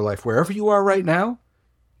of your life. Wherever you are right now,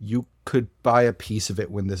 you could buy a piece of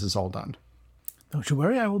it when this is all done. Don't you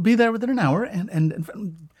worry, I will be there within an hour,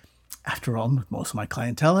 and after all, with most of my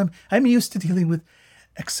clientele, I'm used to dealing with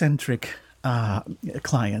eccentric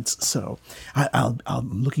clients. So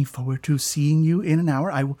I'm looking forward to seeing you in an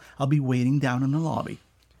hour. I'll be waiting down in the lobby.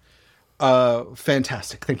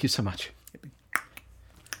 Fantastic. Thank you so much.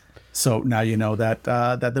 So now you know that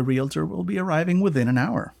the realtor will be arriving within an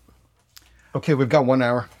hour. Okay, we've got 1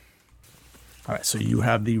 hour. All right, so you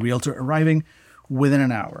have the realtor arriving within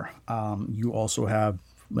an hour. You also have,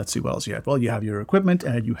 let's see what else you have. Well, you have your equipment,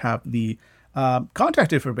 and you have the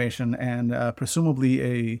contact information, and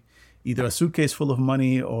presumably either a suitcase full of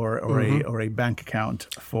money or a bank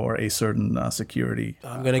account for a certain security.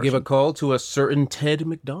 I'm going to give a call to a certain Ted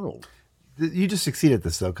McDonald. You just succeeded at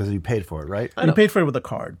this, though, because you paid for it, right? You paid for it with a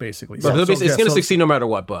card, basically. But it's going to succeed no matter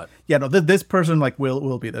what, but... Yeah, no, this person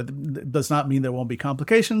will be there. Does not mean there won't be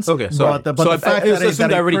complications. Okay, so I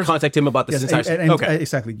assumed I already contacted him about this entire... Okay.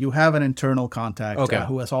 Exactly. You have an internal contact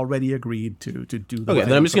who has already agreed to do the... Okay,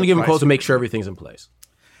 then I'm just going to give him a call to make sure everything's in place.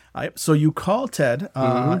 So you call Ted,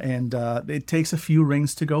 and it takes a few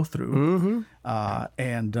rings to go through.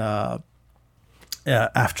 And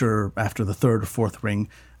after the third or fourth ring,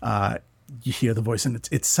 you hear the voice, and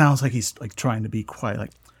it sounds like he's like trying to be quiet.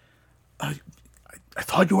 Like, I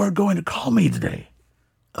thought you were going to call me today.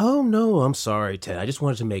 Oh, no, I'm sorry, Ted. I just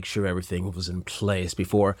wanted to make sure everything was in place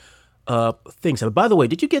before things happen. By the way,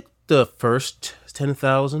 did you get the first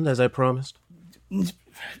 10,000 as I promised? Give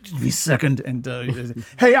me a second. And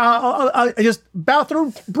hey, I just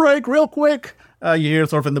bathroom break real quick. You hear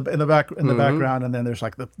sort of in the background, and then there's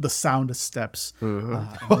like the sound of steps.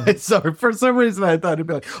 Sorry, for some reason I thought it'd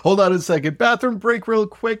be like, hold on a second, bathroom break real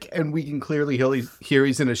quick, and we can clearly hear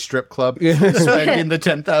he's in a strip club spending the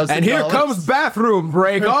 $10,000. And here comes bathroom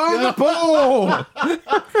break on the pole.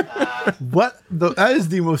 That is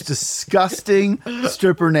the most disgusting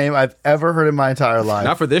stripper name I've ever heard in my entire life.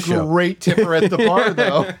 Not for this show. Great tipper at the bar,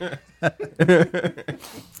 though.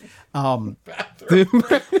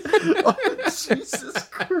 Jesus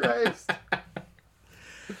Christ.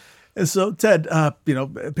 And so Ted, picks up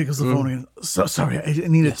the phone again. So sorry, I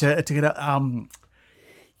needed to get out.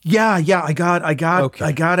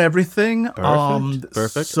 I got everything.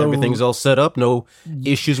 Perfect. So, everything's all set up. No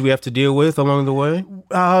issues we have to deal with along the way.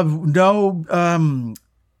 No.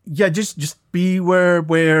 Just be where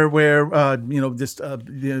be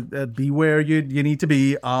where you need to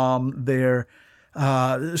be.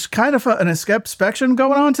 There's kind of an inspection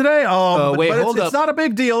going on today. It's not a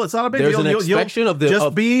big deal. It's not a big deal. There's an inspection of the.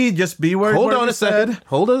 Just be where. Hold on a second.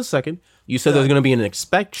 Hold on a second. You said there's going to be an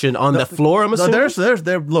inspection on the floor. I'm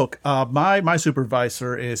assuming. Look, my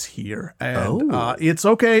supervisor is here, and it's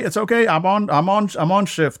okay. It's okay. I'm on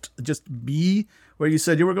shift. Just be where you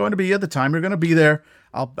said you were going to be at the time you're going to be there.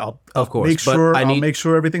 I'll make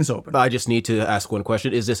sure everything's open. I just need to ask one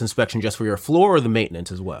question: is this inspection just for your floor or the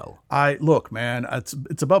maintenance as well? Look, man, it's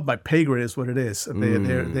above my pay grade, is what it is.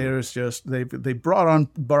 They brought on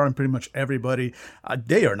pretty much everybody.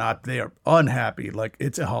 They are unhappy. Like,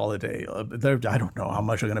 it's a holiday. I don't know how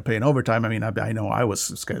much they're going to pay in overtime. I mean, I know I was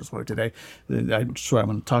scheduled for it today. I'm sure I'm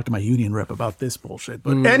going to talk to my union rep about this bullshit.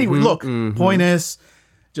 But anyway, look, point is,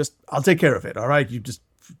 I'll take care of it. All right, you just.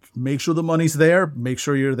 Make sure the money's there. Make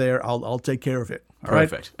sure you're there. I'll take care of it.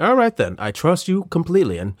 Perfect. All right, then. I trust you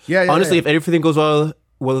completely. And honestly, if everything goes well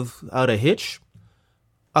without a hitch,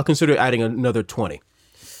 I'll consider adding another 20.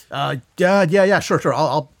 Sure.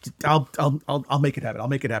 I'll make it happen.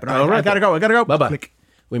 All right, I gotta go. Bye-bye. Click.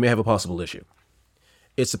 We may have a possible issue.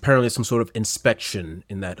 It's apparently some sort of inspection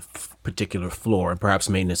in that particular floor, and perhaps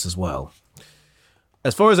maintenance as well.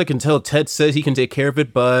 As far as I can tell, Ted says he can take care of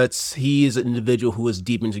it, but he is an individual who is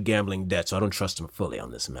deep into gambling debt, so I don't trust him fully on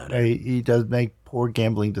this matter. He does make poor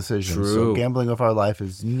gambling decisions. True. So gambling of our life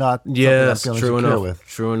is not something I'm feeling secure with.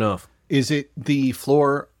 True enough. Is it the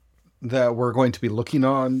floor that we're going to be looking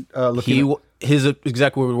on? His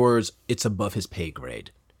exact words, it's above his pay grade.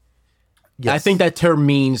 Yes. I think that term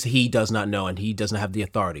means he does not know, and he doesn't have the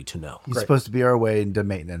authority to know. He's supposed to be our way into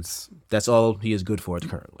maintenance. That's all he is good for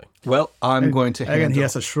currently. Well, I'm going to handle. Again, he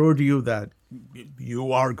has assured you that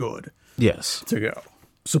you are good. Yes. To go,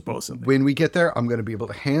 supposedly. When we get there, I'm going to be able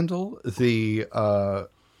to handle the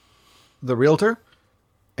realtor,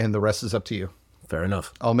 and the rest is up to you. Fair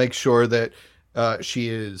enough. I'll make sure that she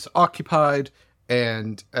is occupied,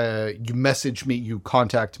 and you message me, you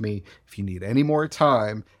contact me if you need any more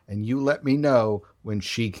time, and you let me know when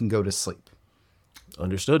she can go to sleep.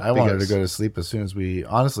 Understood. I want her to go to sleep as soon as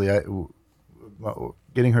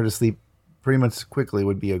getting her to sleep pretty much quickly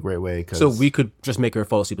would be a great way. So we could just make her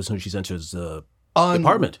fall asleep as soon as she enters the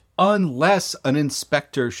apartment. Unless an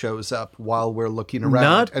inspector shows up while we're looking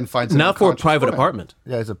around and finds not for a private apartment.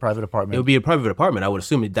 Yeah, it's a private apartment. It would be a private apartment. I would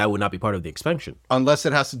assume that would not be part of the inspection. Unless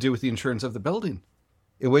it has to do with the insurance of the building.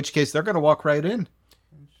 In which case, they're going to walk right in.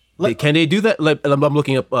 Can they do that? I'm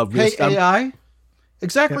looking up. Hey, AI,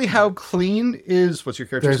 exactly how clean is... What's your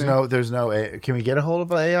character's name? There's no... Can we get a hold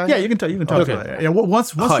of AI? Yeah, you can talk to AI. Yeah,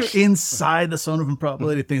 once you're inside the zone of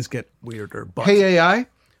improbability, things get weirder. But hey, AI,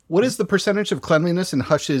 what is the percentage of cleanliness in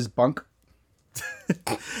Hush's bunk?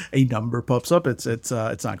 A number pops up. It's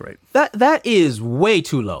not great. That is way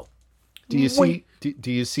too low. Do you see?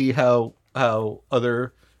 Do you see how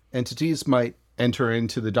other entities might enter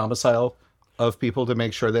into the domicile of people to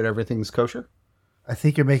make sure that everything's kosher? I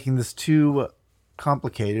think you're making this too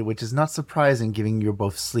complicated, which is not surprising given you're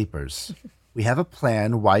both sleepers. We have a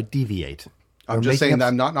plan. Why deviate? I'm just saying that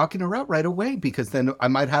I'm not knocking her out right away, because then I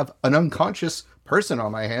might have an unconscious person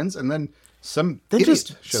on my hands, and then idiot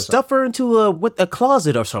just shows stuff up. her into a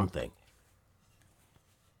closet or something.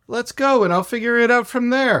 Let's go, and I'll figure it out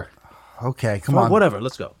from there. Okay, come on. Whatever,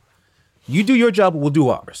 let's go. You do your job, we'll do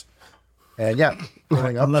ours. And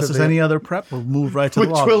unless there's any other prep, we'll move right to the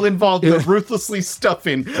lobby. Which will involve the ruthlessly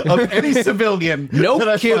stuffing of any civilian.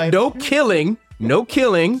 No killing.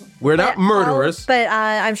 We're not murderers. But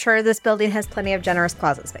I'm sure this building has plenty of generous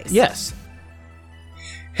closet space. Yes.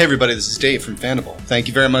 Hey everybody, this is Dave from Fandible. Thank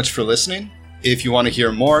you very much for listening. If you want to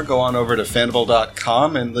hear more, go on over to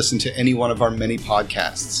fandible.com and listen to any one of our many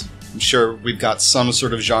podcasts. I'm sure we've got some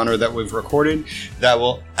sort of genre that we've recorded that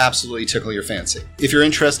will absolutely tickle your fancy. If you're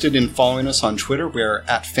interested in following us on Twitter, we're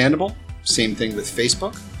at Fandible. Same thing with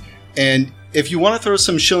Facebook. And if you want to throw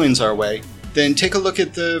some shillings our way, then take a look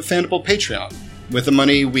at the Fandible Patreon. With the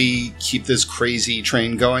money, we keep this crazy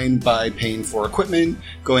train going by paying for equipment,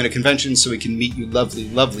 going to conventions so we can meet you lovely,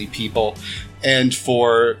 lovely people, and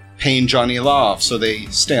for paying Johnny Law off so they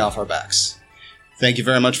stay off our backs. Thank you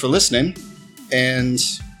very much for listening, and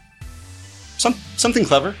something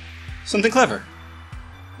clever. Something clever.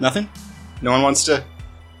 Nothing? No one wants to?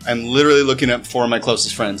 I'm literally looking at 4 of my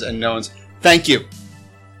closest friends, and no one's... Thank you.